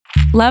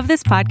Love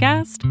this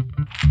podcast?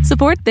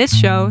 Support this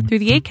show through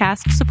the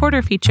Acast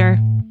supporter feature.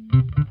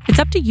 It's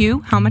up to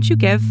you how much you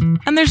give,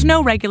 and there's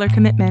no regular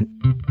commitment.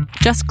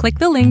 Just click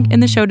the link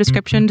in the show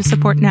description to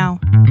support now.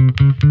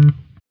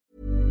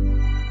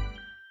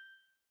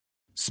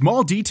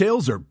 Small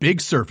details are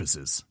big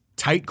surfaces.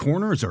 Tight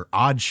corners are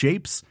odd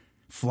shapes.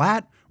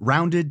 Flat,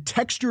 rounded,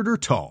 textured, or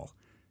tall.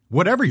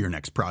 Whatever your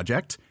next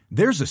project,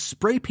 there's a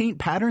spray paint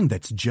pattern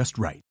that's just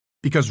right.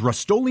 Because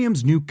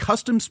Rust-Oleum's new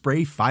Custom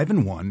Spray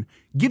 5-in-1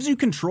 gives you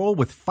control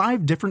with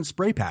 5 different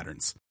spray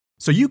patterns.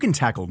 So you can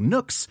tackle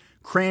nooks,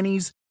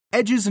 crannies,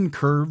 edges, and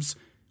curves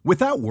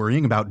without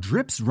worrying about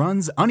drips,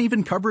 runs,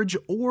 uneven coverage,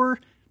 or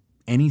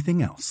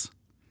anything else.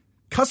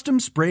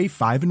 Custom Spray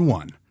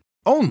 5-in-1.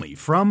 Only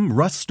from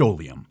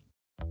Rust-Oleum.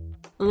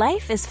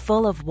 Life is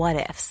full of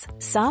what-ifs.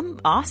 Some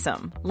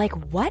awesome. Like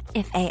what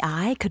if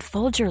AI could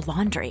fold your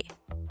laundry?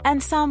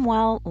 And some,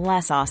 well,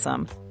 less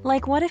awesome.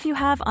 Like what if you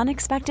have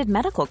unexpected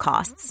medical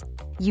costs?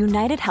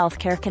 United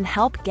Healthcare can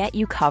help get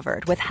you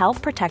covered with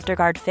Health Protector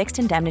Guard fixed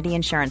indemnity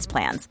insurance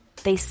plans.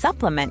 They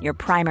supplement your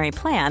primary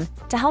plan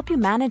to help you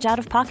manage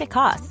out-of-pocket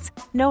costs.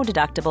 No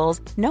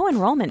deductibles, no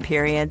enrollment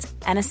periods,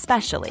 and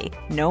especially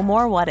no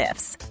more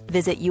what-ifs.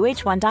 Visit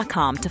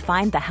uh1.com to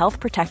find the Health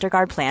Protector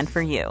Guard plan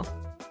for you.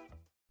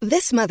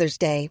 This Mother's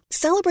Day,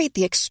 celebrate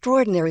the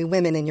extraordinary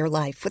women in your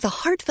life with a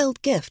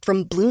heartfelt gift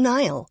from Blue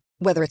Nile.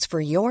 Whether it's for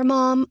your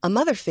mom, a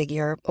mother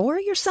figure, or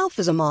yourself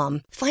as a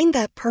mom, find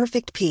that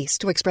perfect piece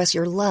to express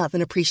your love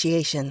and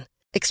appreciation.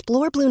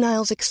 Explore Blue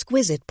Nile's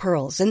exquisite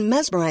pearls and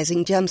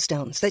mesmerizing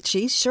gemstones that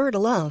she's sure to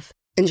love.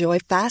 Enjoy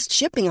fast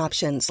shipping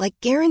options like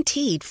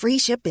guaranteed free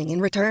shipping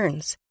and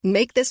returns.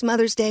 Make this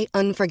Mother's Day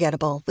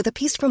unforgettable with a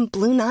piece from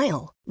Blue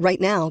Nile.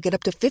 Right now, get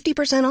up to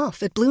 50%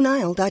 off at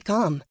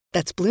BlueNile.com.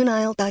 That's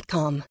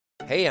BlueNile.com.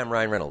 Hey, I'm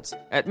Ryan Reynolds.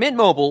 At Mint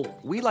Mobile,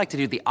 we like to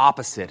do the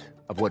opposite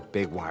of what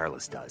Big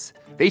Wireless does.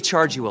 They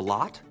charge you a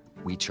lot,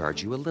 we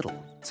charge you a little.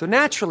 So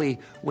naturally,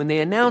 when they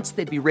announced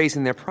they'd be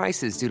raising their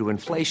prices due to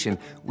inflation,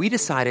 we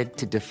decided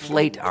to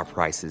deflate our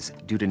prices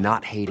due to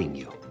not hating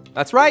you.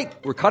 That's right.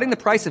 We're cutting the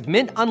price of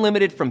Mint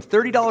Unlimited from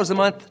 $30 a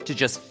month to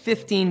just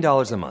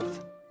 $15 a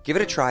month. Give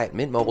it a try at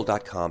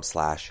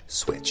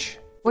mintmobile.com/switch.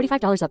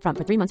 $45 up front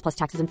for 3 months plus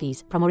taxes and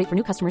fees. Promo rate for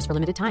new customers for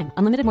limited time.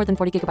 Unlimited more than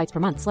 40 gigabytes per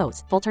month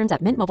slows. Full terms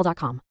at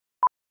mintmobile.com.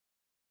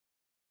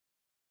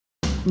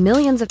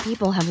 Millions of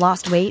people have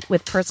lost weight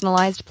with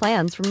personalized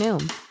plans from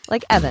Noom.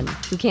 Like Evan,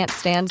 who can't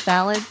stand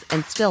salads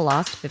and still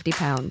lost 50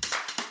 pounds.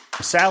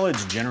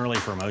 Salads generally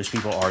for most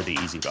people are the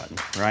easy button,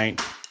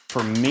 right?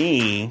 For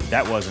me,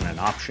 that wasn't an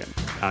option.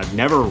 I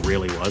never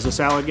really was a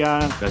salad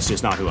guy. That's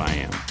just not who I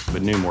am.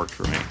 But Noom worked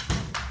for me.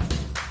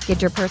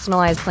 Get your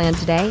personalized plan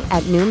today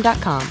at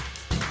Noom.com.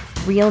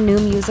 Real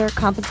Noom user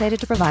compensated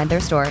to provide their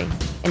story.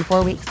 In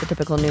 4 weeks, the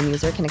typical Noom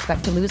user can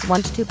expect to lose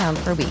 1 to 2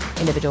 pounds per week.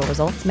 Individual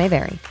results may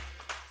vary.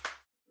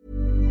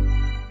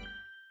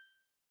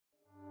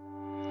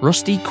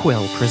 Rusty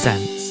Quill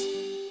presents.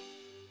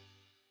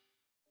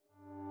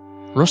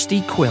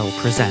 Rusty Quill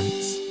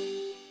presents.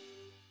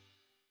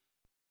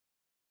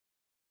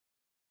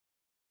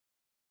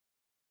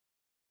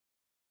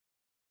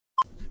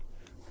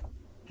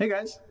 Hey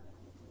guys.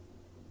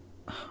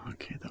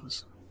 Okay, that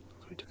was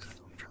way too fast.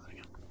 Let me try that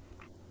again.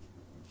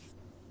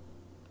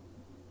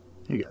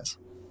 Hey guys.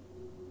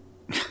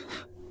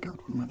 God,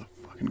 what am I, the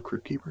fucking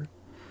crypt keeper?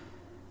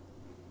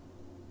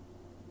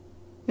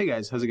 Hey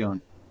guys, how's it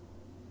going?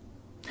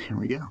 Here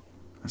we go.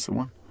 That's the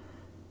one.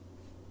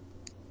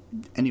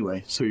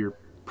 Anyway, so you're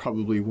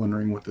probably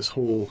wondering what this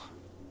whole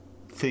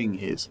thing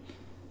is.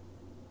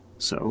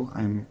 So,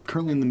 I'm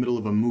currently in the middle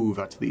of a move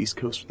out to the East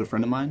Coast with a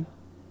friend of mine,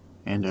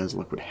 and as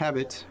luck would have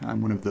it,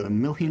 I'm one of the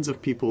millions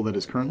of people that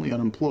is currently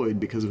unemployed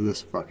because of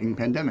this fucking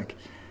pandemic.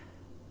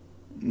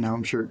 Now,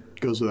 I'm sure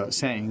it goes without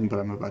saying, but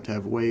I'm about to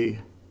have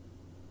way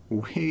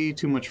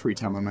too much free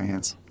time on my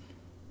hands.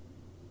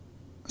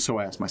 So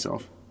I asked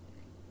myself,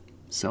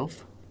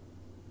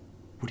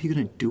 what are you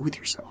going to do with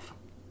yourself?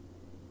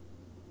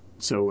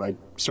 So I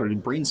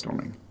started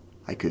brainstorming.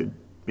 I could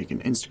make an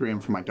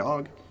Instagram for my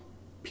dog.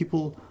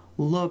 People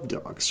love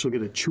dogs. She'll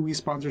get a Chewy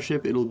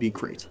sponsorship. It'll be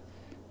great.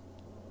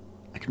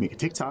 I could make a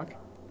TikTok,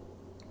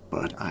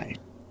 but I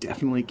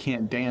definitely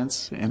can't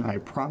dance, and I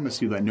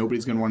promise you that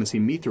nobody's going to want to see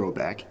me throw it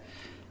back.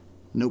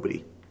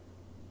 Nobody.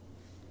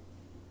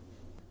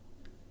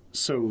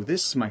 So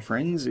this, my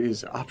friends,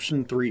 is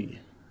option 3.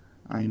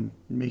 I'm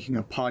making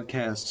a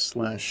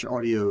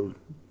podcast/audio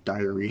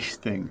diary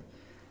thing.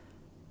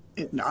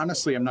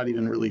 Honestly, I'm not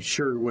even really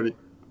sure what it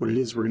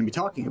is we're going to be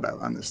talking about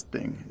on this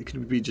thing. It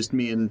could be just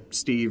me and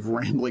Steve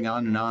rambling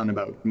on and on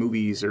about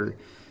movies or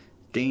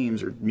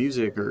games or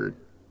music or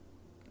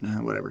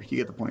whatever. You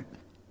get the point.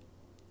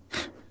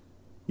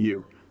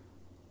 You.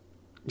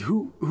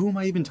 Who am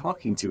I even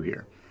talking to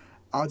here?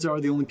 Odds are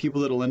the only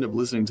people that'll end up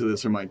listening to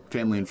this are my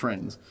family and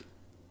friends.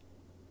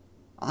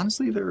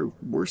 Honestly, there are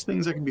worse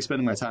things I could be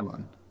spending my time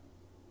on.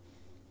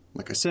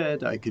 Like I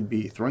said, I could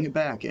be throwing it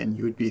back and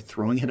you would be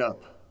throwing it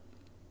up.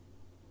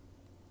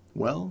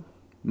 Well,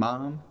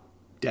 Mom,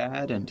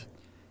 Dad, and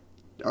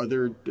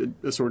other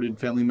assorted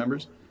family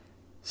members,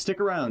 stick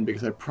around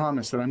because I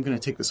promise that I'm going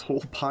to take this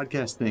whole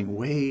podcast thing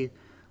way,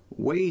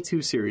 way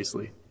too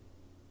seriously.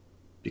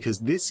 Because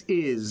this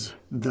is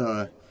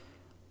I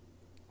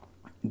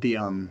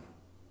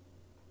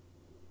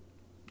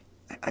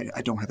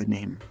don't have a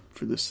name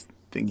for this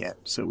thing yet,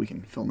 so we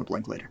can fill in the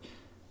blank later.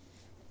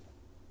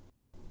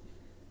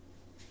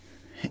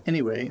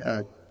 Anyway,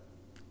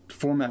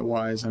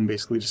 format-wise, I'm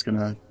basically just going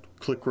to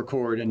click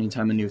record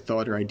anytime a new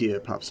thought or idea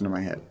pops into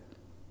my head.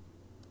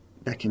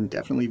 That can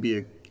definitely be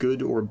a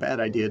good or bad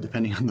idea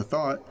depending on the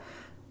thought,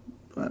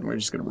 but we're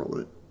just going to roll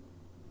with it.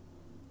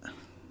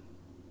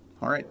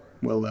 Alright,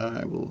 well,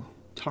 I will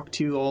talk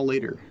to you all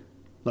later.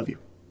 Love you.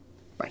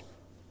 Bye.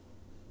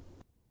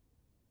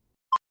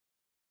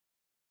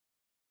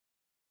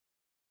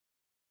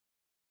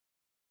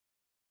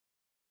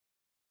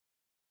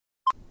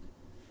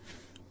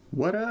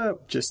 What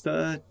up? Just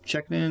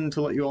checking in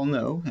to let you all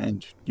know,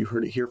 and you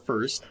heard it here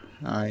first,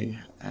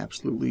 I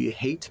absolutely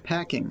hate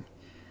packing.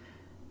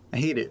 I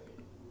hate it.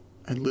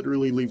 I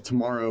literally leave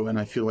tomorrow and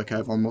I feel like I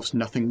have almost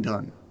nothing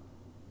done.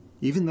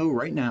 Even though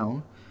right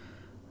now,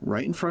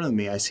 right in front of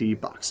me, I see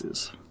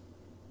boxes.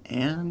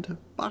 And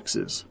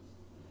boxes.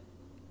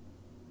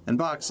 And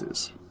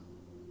boxes.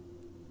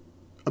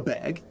 A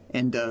bag.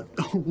 And, oh,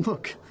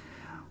 look.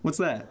 What's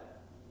that?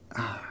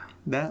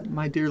 That,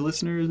 my dear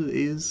listeners,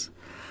 is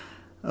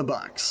a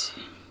box.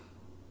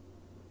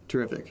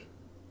 Terrific.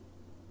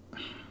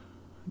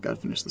 Gotta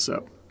finish this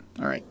up.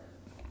 Alright.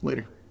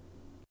 Later.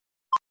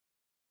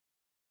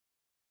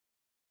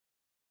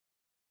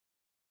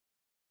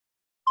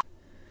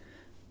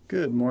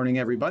 Good morning,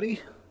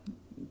 everybody.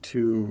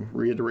 To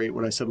reiterate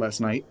what I said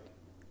last night,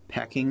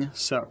 packing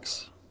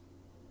sucks.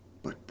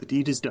 But the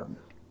deed is done.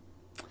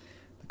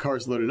 The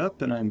car's loaded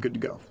up and I'm good to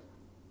go.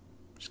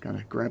 Just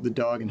gotta grab the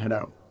dog and head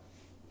out.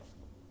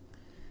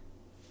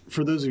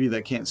 For those of you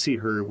that can't see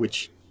her,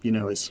 which, you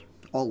know, is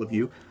all of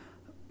you,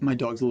 my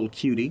dog's a little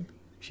cutie.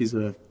 She's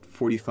a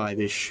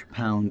 45-ish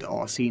pound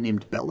Aussie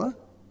named Bella.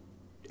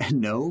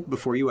 And no,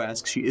 before you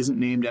ask, she isn't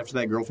named after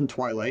that girl from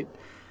Twilight.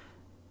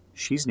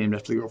 She's named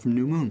after the girl from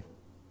New Moon.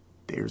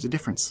 There's a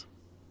difference.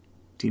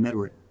 Team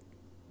Edward.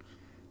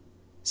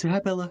 Say hi,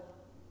 Bella.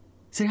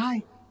 Say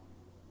hi.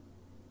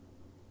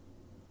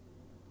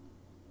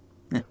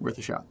 Worth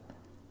a shot.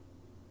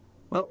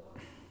 Well,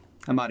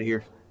 I'm out of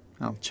here.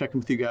 I'll check in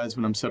with you guys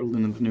when I'm settled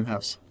into the new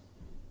house.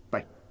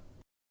 Bye.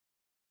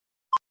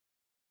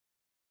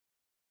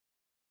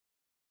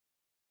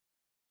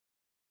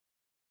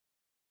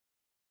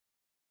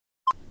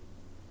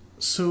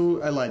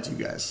 So, I lied to you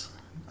guys.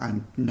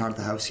 I'm not at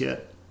the house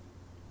yet.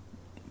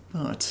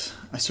 But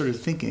I started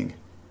thinking,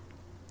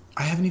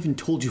 I haven't even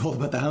told you all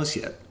about the house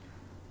yet.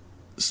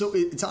 So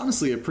it's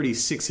honestly a pretty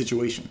sick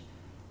situation.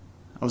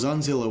 I was on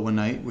Zillow one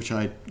night, which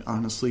I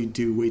honestly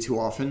do way too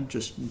often,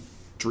 just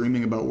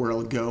dreaming about where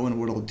I'll go and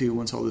what I'll do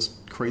once all this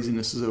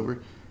craziness is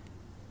over.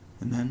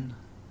 And then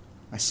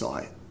I saw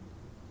it.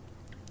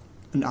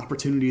 An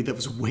opportunity that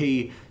was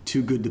way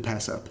too good to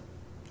pass up.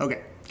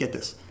 Okay, get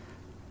this.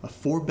 A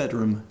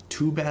 4-bedroom,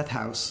 2-bath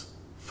house,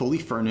 fully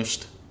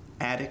furnished,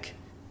 attic,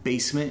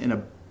 basement, and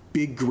a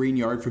big green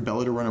yard for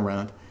Bella to run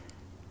around.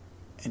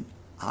 And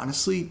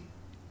honestly,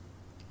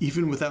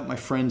 even without my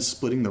friends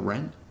splitting the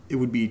rent, it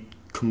would be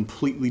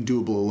completely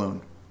doable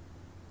alone.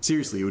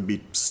 Seriously, it would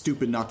be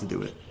stupid not to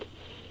do it.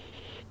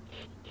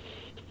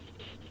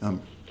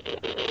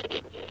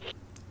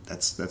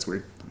 That's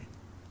weird.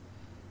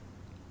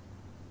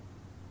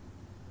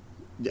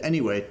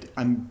 Anyway,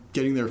 I'm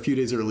getting there a few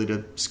days early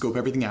to scope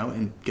everything out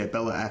and get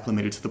Bella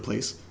acclimated to the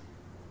place.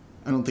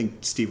 I don't think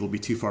Steve will be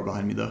too far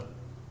behind me, though.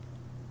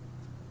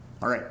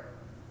 Alright,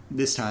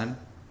 this time,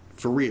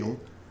 for real,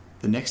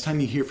 the next time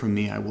you hear from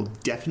me, I will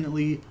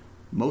definitely,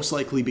 most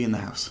likely be in the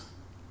house.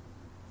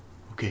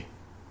 Okay.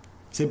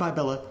 Say bye,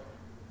 Bella.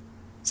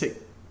 Say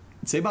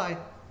bye.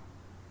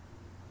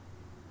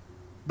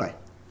 Bye.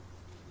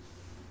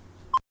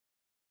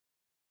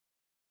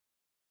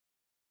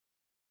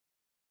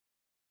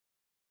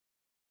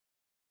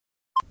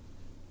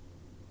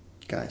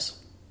 Guys,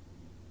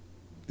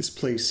 this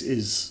place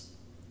is...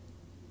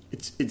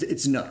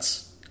 It's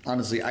nuts.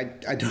 Honestly, I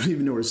don't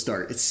even know where to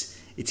start. It's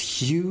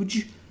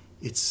huge.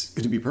 It's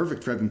going to be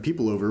perfect for having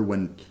people over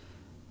when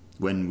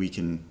we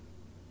can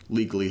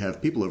legally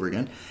have people over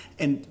again.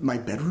 And my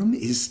bedroom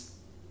is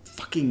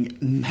fucking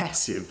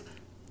massive.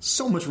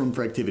 So much room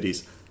for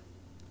activities.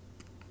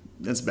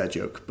 That's a bad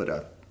joke,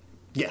 but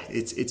yeah,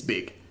 it's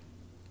big.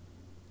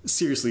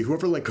 Seriously,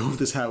 whoever let go of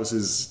this house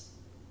is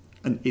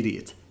an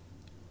idiot.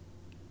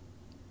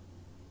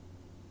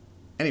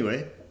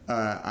 Anyway,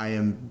 I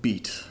am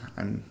beat.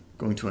 I'm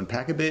going to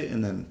unpack a bit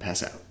and then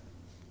pass out.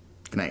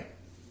 Good night.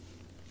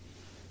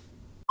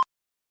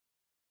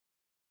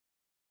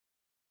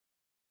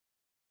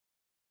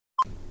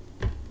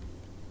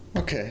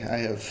 Okay, I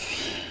have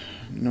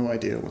no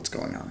idea what's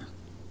going on.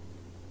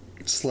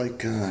 It's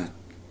like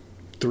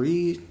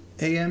 3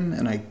 a.m.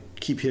 and I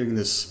keep hearing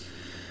this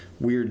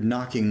weird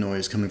knocking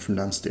noise coming from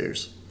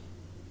downstairs.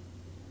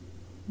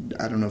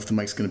 I don't know if the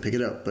mic's going to pick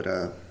it up, but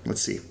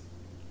let's see.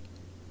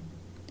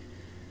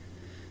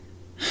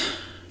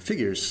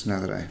 Figures,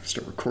 now that I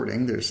start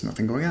recording, there's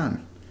nothing going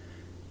on.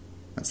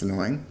 That's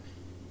annoying.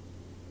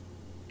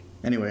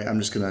 Anyway, I'm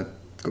just gonna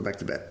go back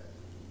to bed.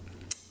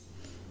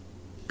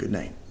 Good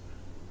night.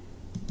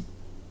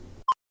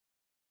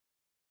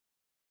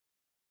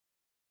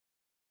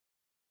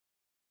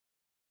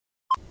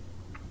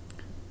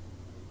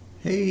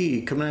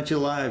 Hey, coming at you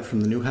live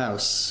from the new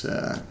house.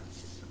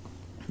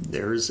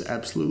 There's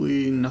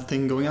absolutely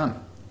nothing going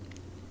on.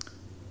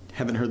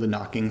 Haven't heard the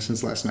knocking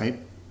since last night.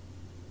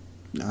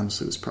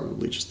 Honestly, it was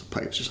probably just the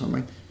pipes or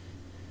something.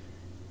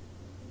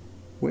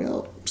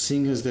 Well,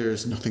 seeing as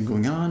there's nothing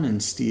going on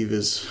and Steve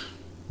is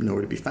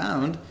nowhere to be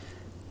found,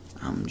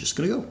 I'm just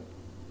gonna go.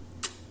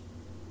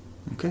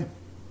 Okay,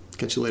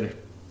 catch you later.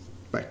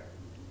 Bye.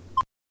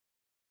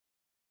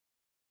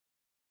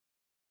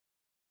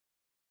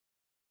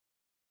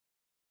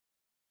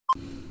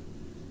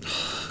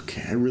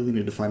 Okay, I really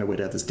need to find a way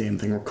to have this damn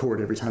thing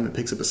record every time it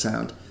picks up a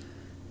sound.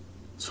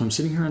 So I'm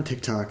sitting here on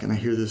TikTok and I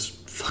hear this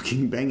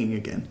fucking banging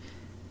again.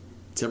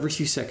 It's every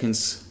few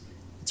seconds.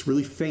 It's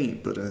really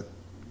faint, but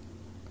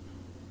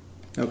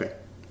okay.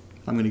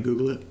 I'm gonna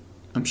Google it.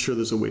 I'm sure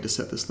there's a way to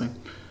set this thing.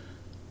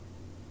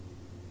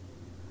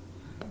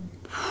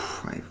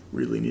 I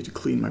really need to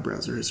clean my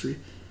browser history.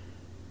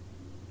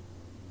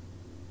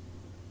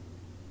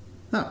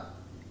 Oh.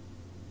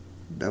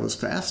 That was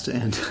fast,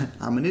 and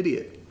I'm an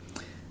idiot.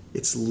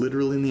 It's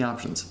literally in the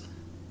options.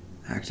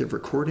 Active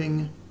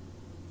recording,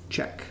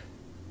 check.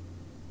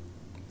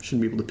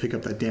 Shouldn't be able to pick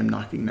up that damn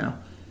knocking now.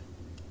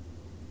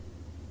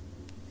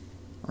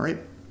 All right.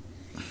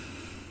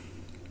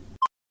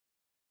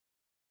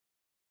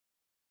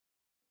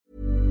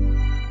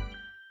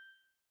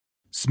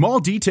 Small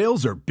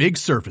details are big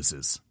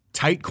surfaces.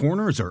 Tight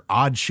corners are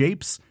odd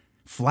shapes.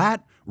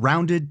 Flat,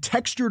 rounded,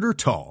 textured, or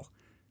tall.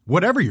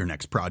 Whatever your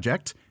next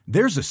project,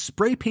 there's a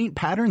spray paint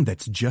pattern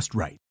that's just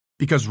right.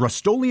 Because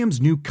Rust-Oleum's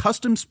new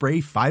Custom Spray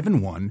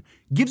 5-in-1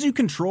 gives you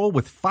control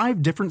with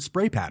 5 different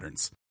spray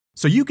patterns.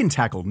 So you can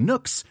tackle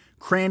nooks,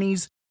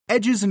 crannies,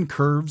 edges, and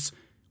curves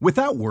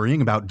without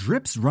worrying about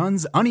drips,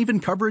 runs, uneven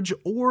coverage,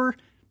 or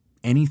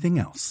anything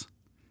else.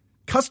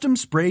 Custom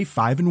Spray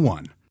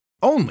 5-in-1.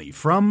 Only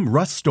from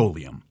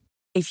Rust-Oleum.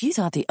 If you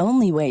thought the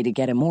only way to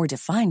get a more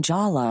defined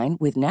jawline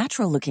with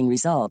natural-looking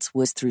results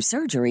was through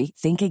surgery,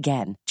 think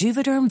again.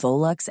 Juvederm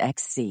Volux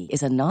XC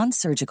is a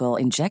non-surgical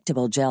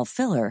injectable gel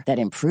filler that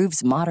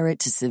improves moderate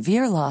to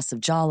severe loss of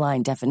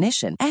jawline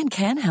definition and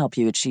can help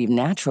you achieve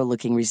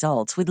natural-looking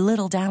results with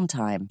little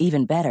downtime.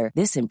 Even better,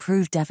 this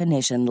improved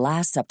definition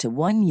lasts up to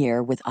 1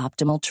 year with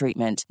optimal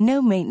treatment.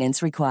 No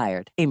maintenance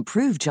required.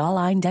 Improve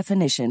jawline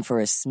definition for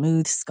a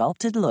smooth,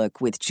 sculpted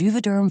look with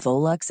Juvederm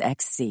Volux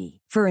XC.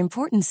 For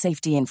important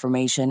safety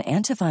information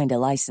and to find a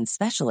licensed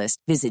specialist,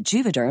 visit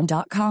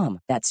Juvederm.com.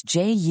 That's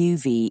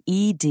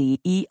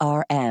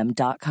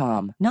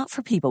JUVEDERM.com. Not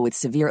for people with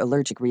severe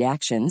allergic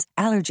reactions,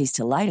 allergies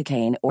to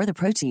lidocaine, or the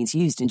proteins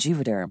used in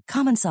Juvederm.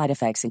 Common side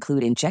effects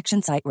include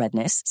injection site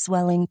redness,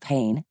 swelling,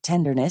 pain,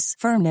 tenderness,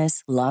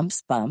 firmness,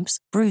 lumps, bumps,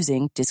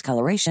 bruising,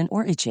 discoloration,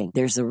 or itching.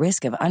 There's a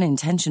risk of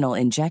unintentional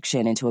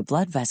injection into a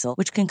blood vessel,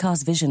 which can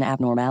cause vision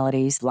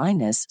abnormalities,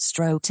 blindness,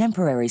 stroke,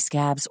 temporary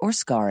scabs, or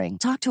scarring.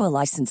 Talk to a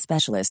licensed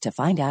specialist to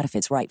find out if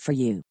it's right for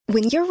you.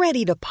 When you're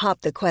ready to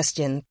pop the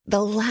question,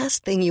 the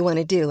last thing you want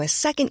to do is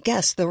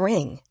second-guess the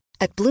ring.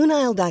 At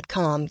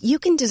BlueNile.com, you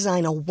can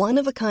design a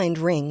one-of-a-kind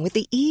ring with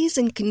the ease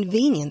and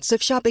convenience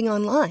of shopping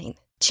online.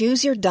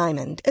 Choose your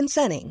diamond and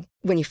setting.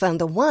 When you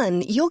find the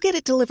one, you'll get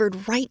it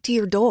delivered right to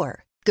your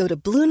door. Go to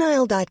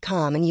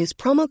BlueNile.com and use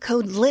promo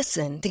code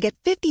LISTEN to get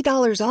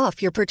 $50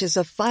 off your purchase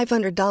of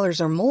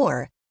 $500 or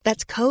more.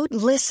 That's code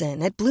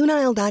LISTEN at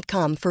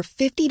BlueNile.com for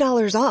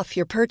 $50 off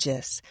your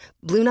purchase.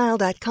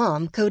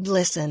 BlueNile.com, code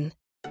LISTEN.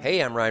 Hey,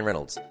 I'm Ryan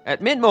Reynolds. At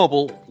Mint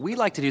Mobile, we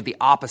like to do the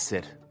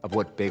opposite of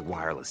what Big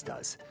Wireless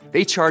does.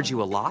 They charge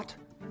you a lot,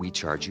 we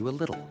charge you a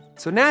little.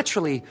 So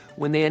naturally,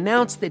 when they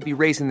announced they'd be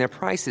raising their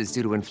prices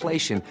due to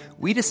inflation,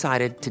 we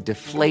decided to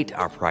deflate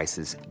our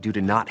prices due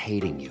to not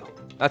hating you.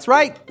 That's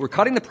right. We're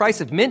cutting the price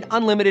of Mint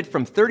Unlimited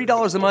from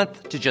 $30 a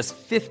month to just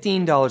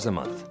 $15 a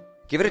month.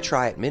 Give it a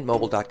try at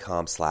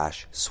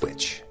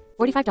mintmobile.com/switch.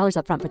 $45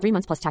 up front for 3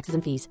 months plus taxes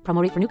and fees.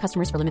 Promo rate for new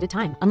customers for limited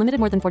time. Unlimited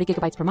more than 40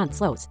 gigabytes per month.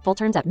 Slows full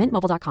terms at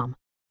mintmobile.com.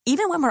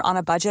 Even when we're on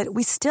a budget,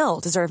 we still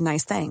deserve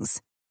nice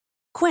things.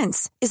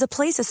 Quince is a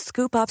place to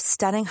scoop up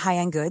stunning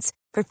high-end goods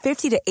for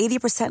 50 to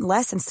 80%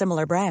 less than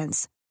similar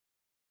brands.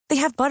 They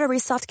have buttery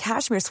soft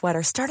cashmere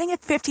sweaters starting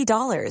at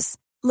 $50,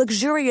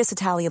 luxurious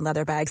Italian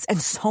leather bags,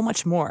 and so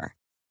much more.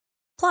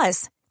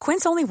 Plus,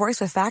 Quince only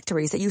works with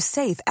factories that use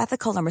safe,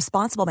 ethical, and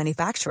responsible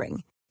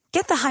manufacturing.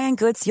 Get the high-end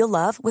goods you'll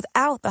love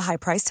without the high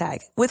price tag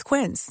with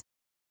Quince.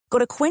 Go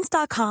to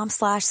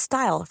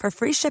quince.com/style for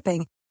free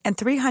shipping and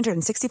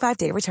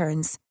 365-day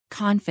returns.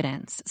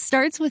 Confidence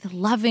starts with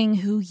loving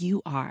who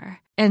you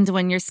are. And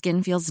when your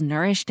skin feels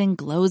nourished and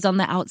glows on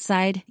the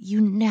outside, you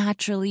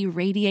naturally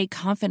radiate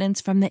confidence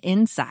from the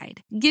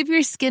inside. Give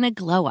your skin a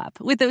glow up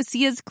with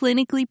Osea's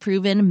clinically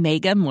proven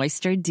Mega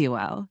Moisture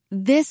Duo.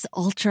 This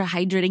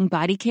ultra-hydrating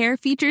body care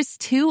features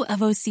 2 of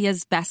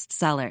Osea's best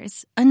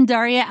sellers,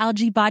 Undaria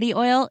Algae Body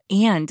Oil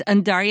and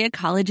Undaria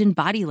Collagen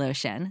Body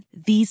Lotion.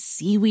 These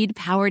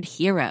seaweed-powered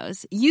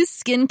heroes use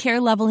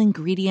skincare-level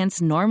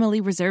ingredients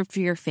normally reserved for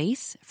your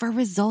face for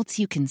results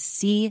you can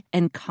see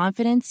and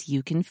confidence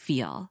you can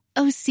feel.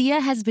 Osea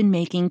has been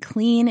making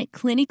clean,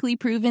 clinically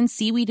proven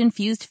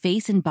seaweed-infused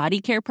face and body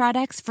care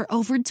products for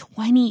over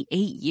 28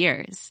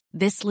 years.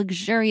 This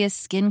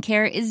luxurious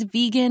skincare is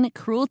vegan,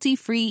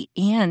 cruelty-free,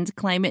 and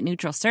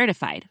climate-neutral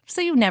certified,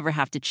 so you never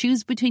have to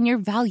choose between your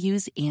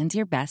values and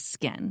your best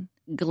skin.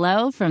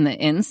 Glow from the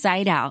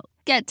inside out.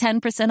 Get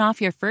 10%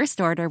 off your first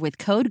order with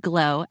code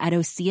GLOW at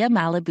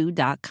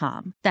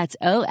OseaMalibu.com. That's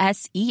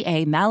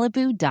OSEA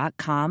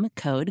Malibu.com,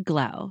 code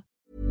GLOW.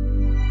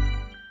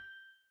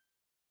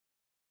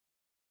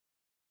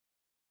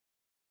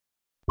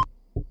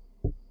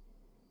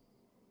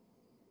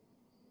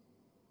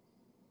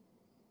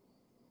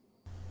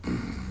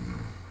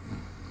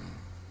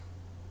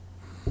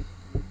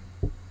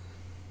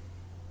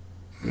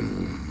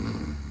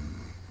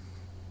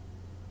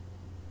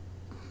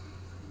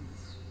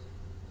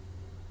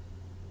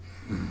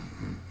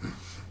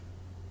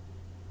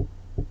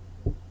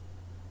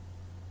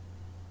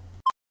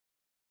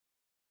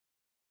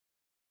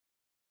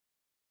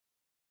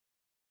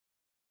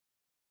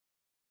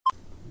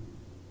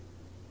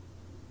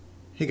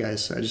 Hey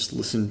guys, I just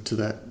listened to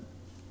that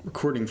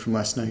recording from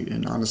last night,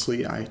 and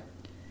honestly, I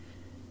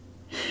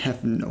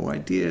have no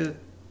idea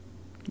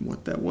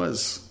what that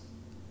was.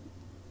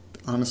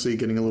 Honestly,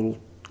 getting a little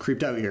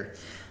creeped out here.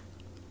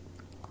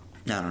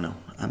 I don't know.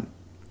 I'm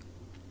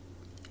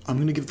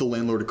gonna give the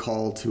landlord a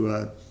call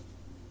to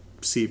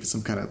see if it's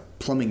some kind of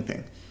plumbing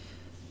thing.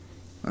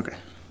 Okay.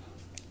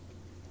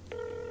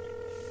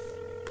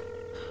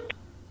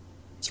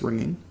 It's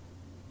ringing.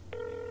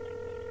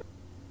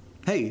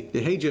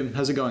 Hey Jim,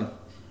 how's it going?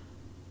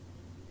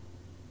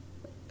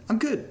 I'm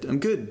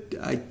good.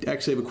 I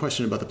actually have a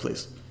question about the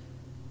place.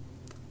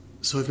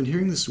 So I've been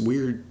hearing this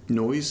weird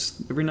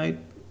noise every night.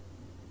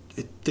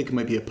 I think it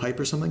might be a pipe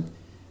or something.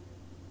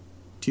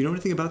 Do you know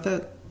anything about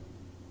that?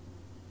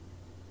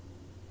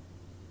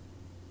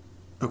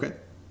 Okay.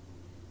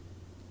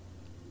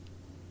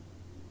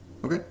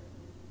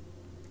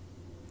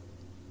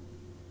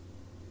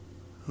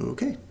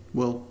 Okay.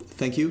 Well,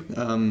 thank you.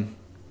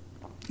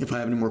 If I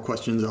have any more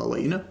questions, I'll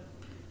let you know.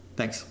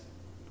 Thanks.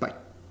 Bye.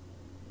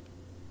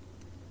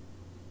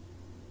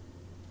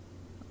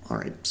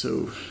 Alright,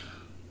 so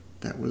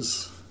that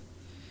was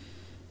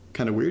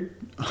kind of weird.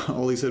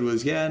 All he said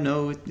was, yeah,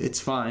 no, it's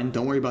fine.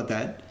 Don't worry about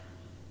that.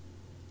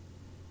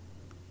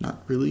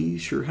 Not really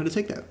sure how to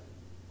take that.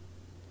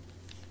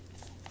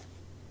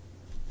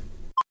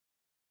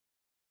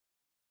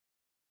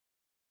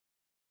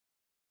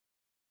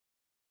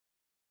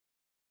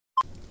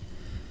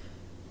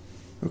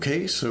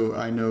 Okay, so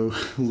I know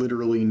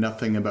literally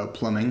nothing about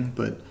plumbing,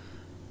 but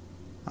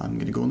I'm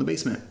gonna go in the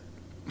basement.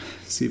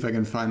 See if I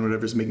can find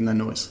whatever's making that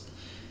noise.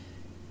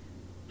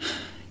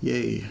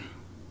 Yay.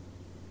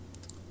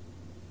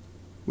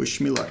 Wish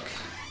me luck.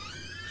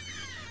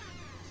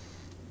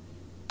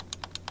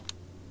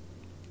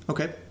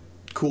 Okay,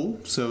 cool.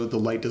 So the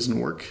light doesn't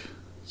work,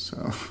 so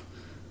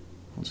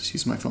I'll just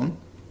use my phone.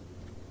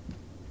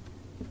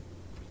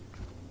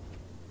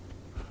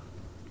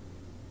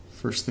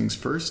 First things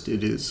first,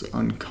 it is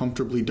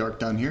uncomfortably dark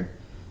down here.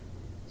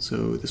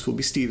 So this will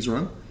be Steve's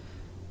room.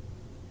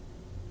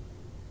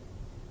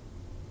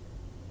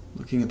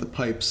 Looking at the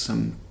pipes,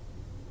 I'm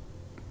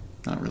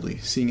not really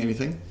seeing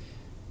anything.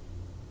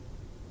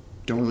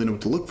 Don't really know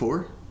what to look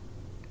for.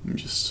 I'm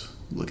just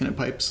looking at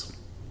pipes.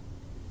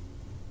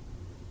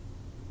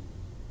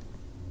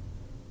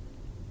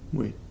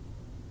 Wait.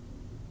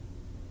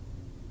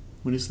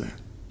 What is that?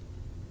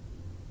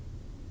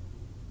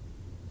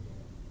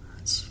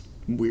 That's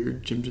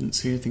weird. Jim didn't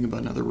say anything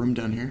about another room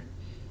down here.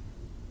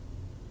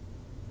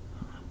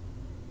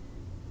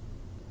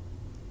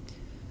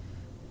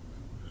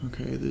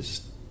 Okay,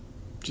 there's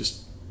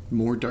just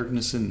more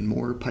darkness and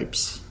more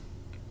pipes.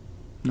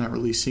 Not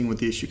really seeing what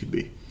the issue could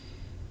be.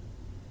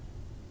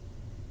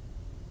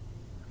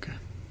 Okay,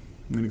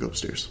 I'm gonna go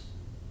upstairs.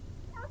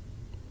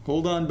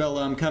 Hold on,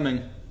 Bella, I'm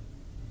coming.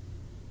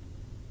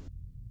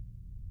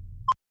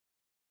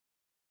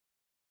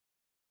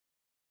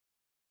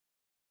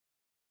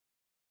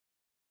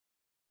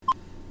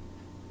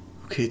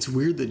 Okay, it's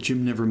weird that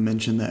Jim never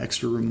mentioned that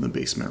extra room in the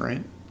basement,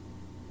 right?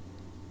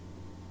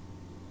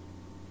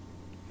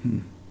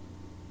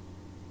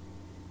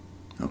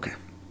 Okay.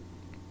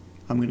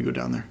 I'm gonna go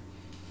down there.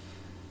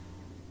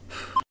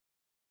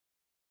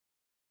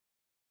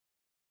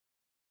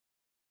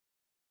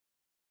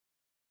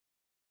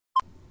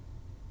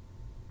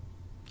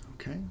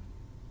 Okay.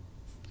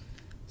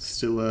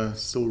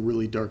 Still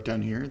really dark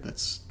down here.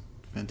 That's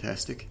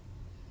fantastic.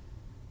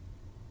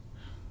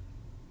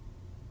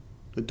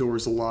 The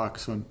door's locked,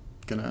 so I'm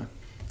gonna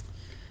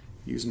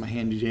use my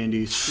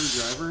handy-dandy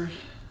screwdriver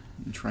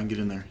and try and get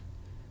in there.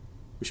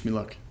 Wish me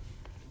luck.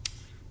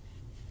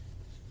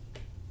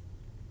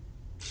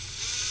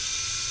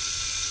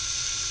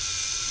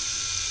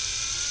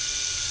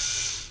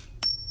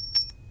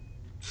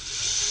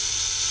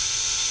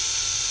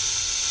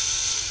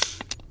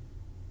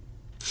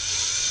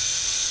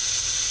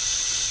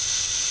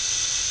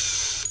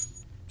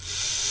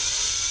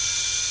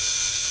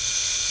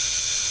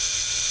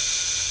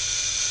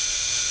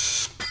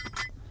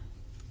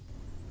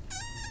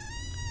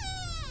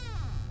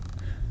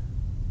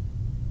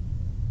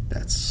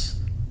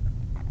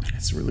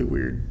 That's really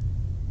weird.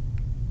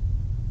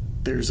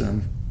 There's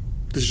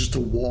just a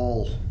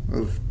wall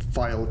of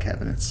file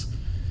cabinets.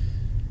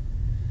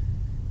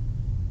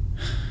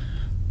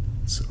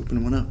 Let's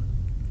open one up.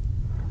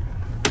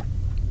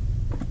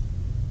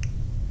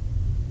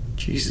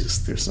 Jesus,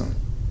 there's some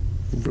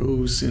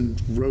rows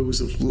and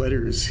rows of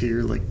letters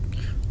here, like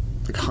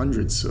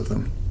hundreds of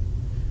them.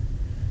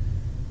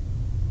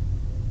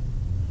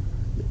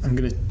 I'm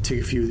gonna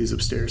take a few of these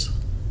upstairs.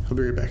 I'll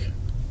be right back.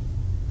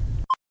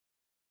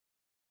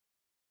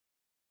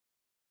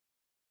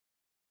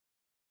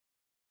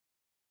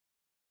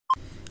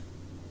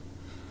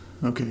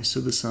 Okay, so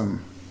this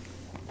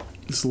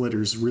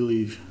letter is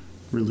really,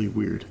 really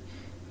weird.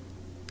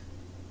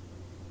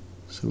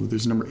 So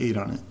there's number 8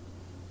 on it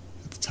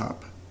at the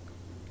top.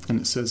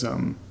 And it says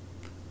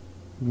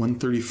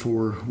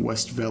 134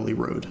 West Valley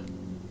Road.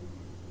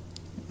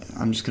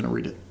 I'm just gonna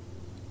read it.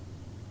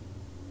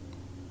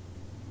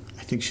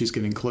 I think she's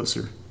getting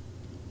closer.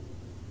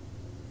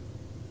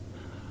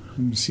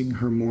 I'm seeing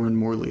her more and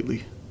more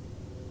lately.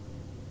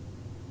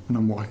 When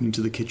I'm walking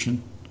to the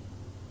kitchen.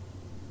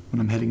 When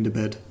I'm heading to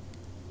bed.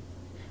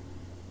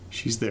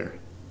 She's there.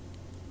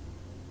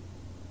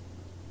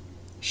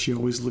 She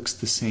always looks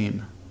the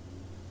same.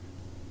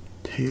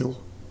 Pale.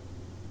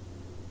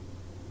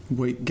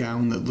 White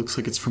gown that looks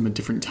like it's from a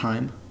different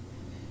time.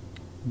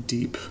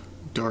 Deep,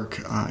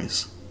 dark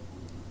eyes.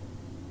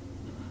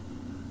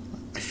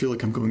 I feel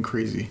like I'm going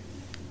crazy.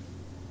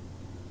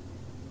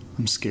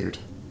 I'm scared.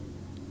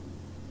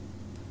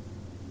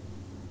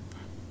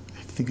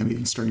 I think I'm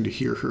even starting to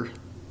hear her.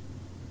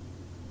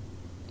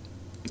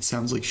 It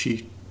sounds like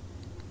she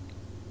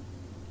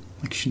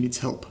needs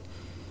help.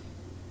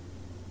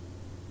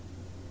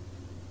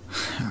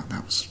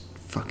 That was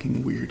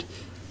fucking weird.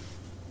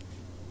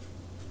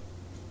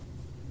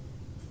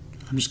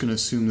 I'm just gonna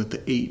assume that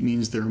the 8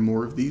 means there are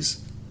more of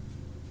these.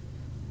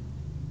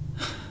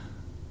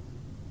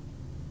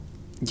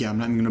 Yeah, I'm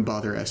not even gonna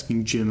bother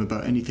asking Jim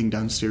about anything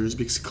downstairs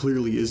because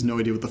clearly he has no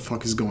idea what the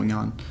fuck is going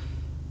on.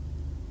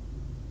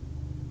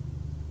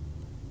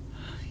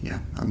 Yeah,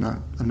 I'm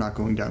not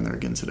going down there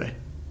again today.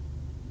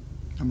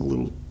 I'm a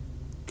little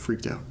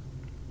freaked out.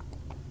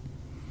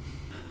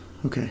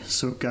 Okay,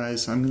 so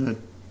guys, I'm gonna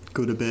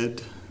go to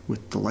bed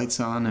with the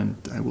lights on and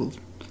I will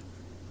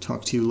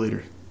talk to you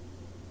later.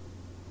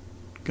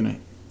 Good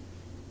night.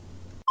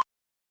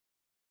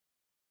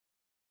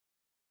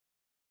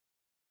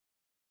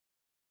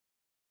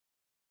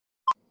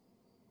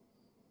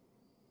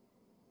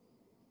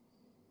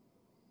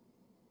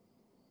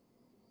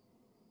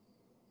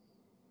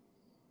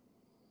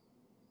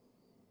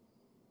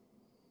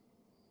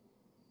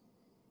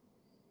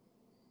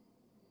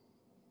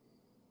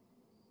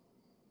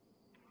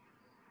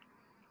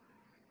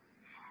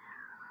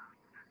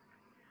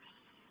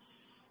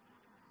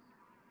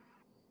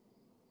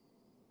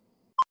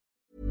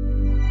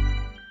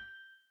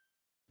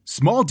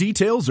 Small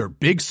details are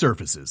big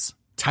surfaces.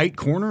 Tight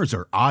corners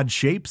are odd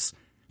shapes.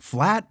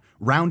 Flat,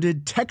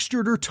 rounded,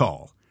 textured, or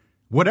tall.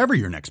 Whatever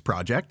your next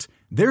project,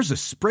 there's a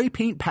spray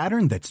paint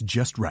pattern that's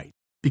just right.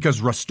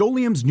 Because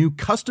Rust-Oleum's new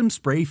Custom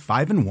Spray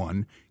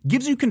 5-in-1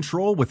 gives you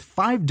control with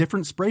 5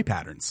 different spray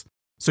patterns.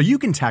 So you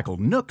can tackle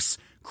nooks,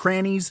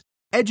 crannies,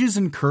 edges,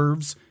 and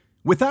curves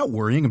without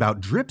worrying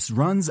about drips,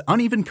 runs,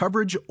 uneven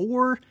coverage,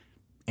 or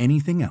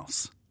anything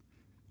else.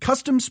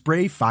 Custom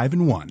Spray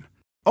 5-in-1.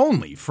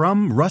 Only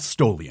from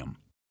Rust-Oleum.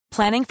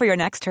 Planning for your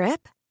next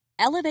trip?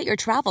 Elevate your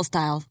travel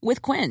style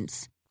with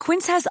Quince.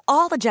 Quince has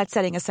all the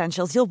jet-setting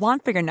essentials you'll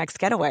want for your next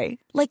getaway,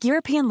 like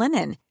European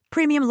linen,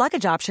 premium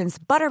luggage options,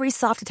 buttery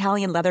soft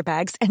Italian leather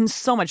bags, and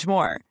so much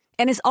more.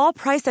 And is all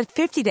priced at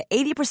 50 to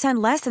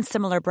 80% less than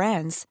similar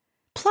brands.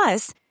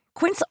 Plus,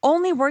 Quince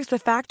only works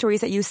with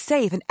factories that use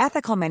safe and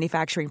ethical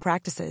manufacturing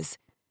practices.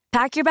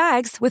 Pack your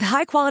bags with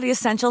high-quality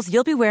essentials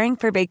you'll be wearing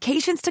for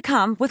vacations to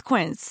come with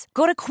Quince.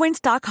 Go to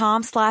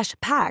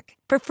quince.com/pack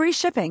for free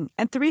shipping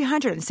and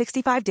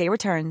 365-day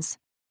returns.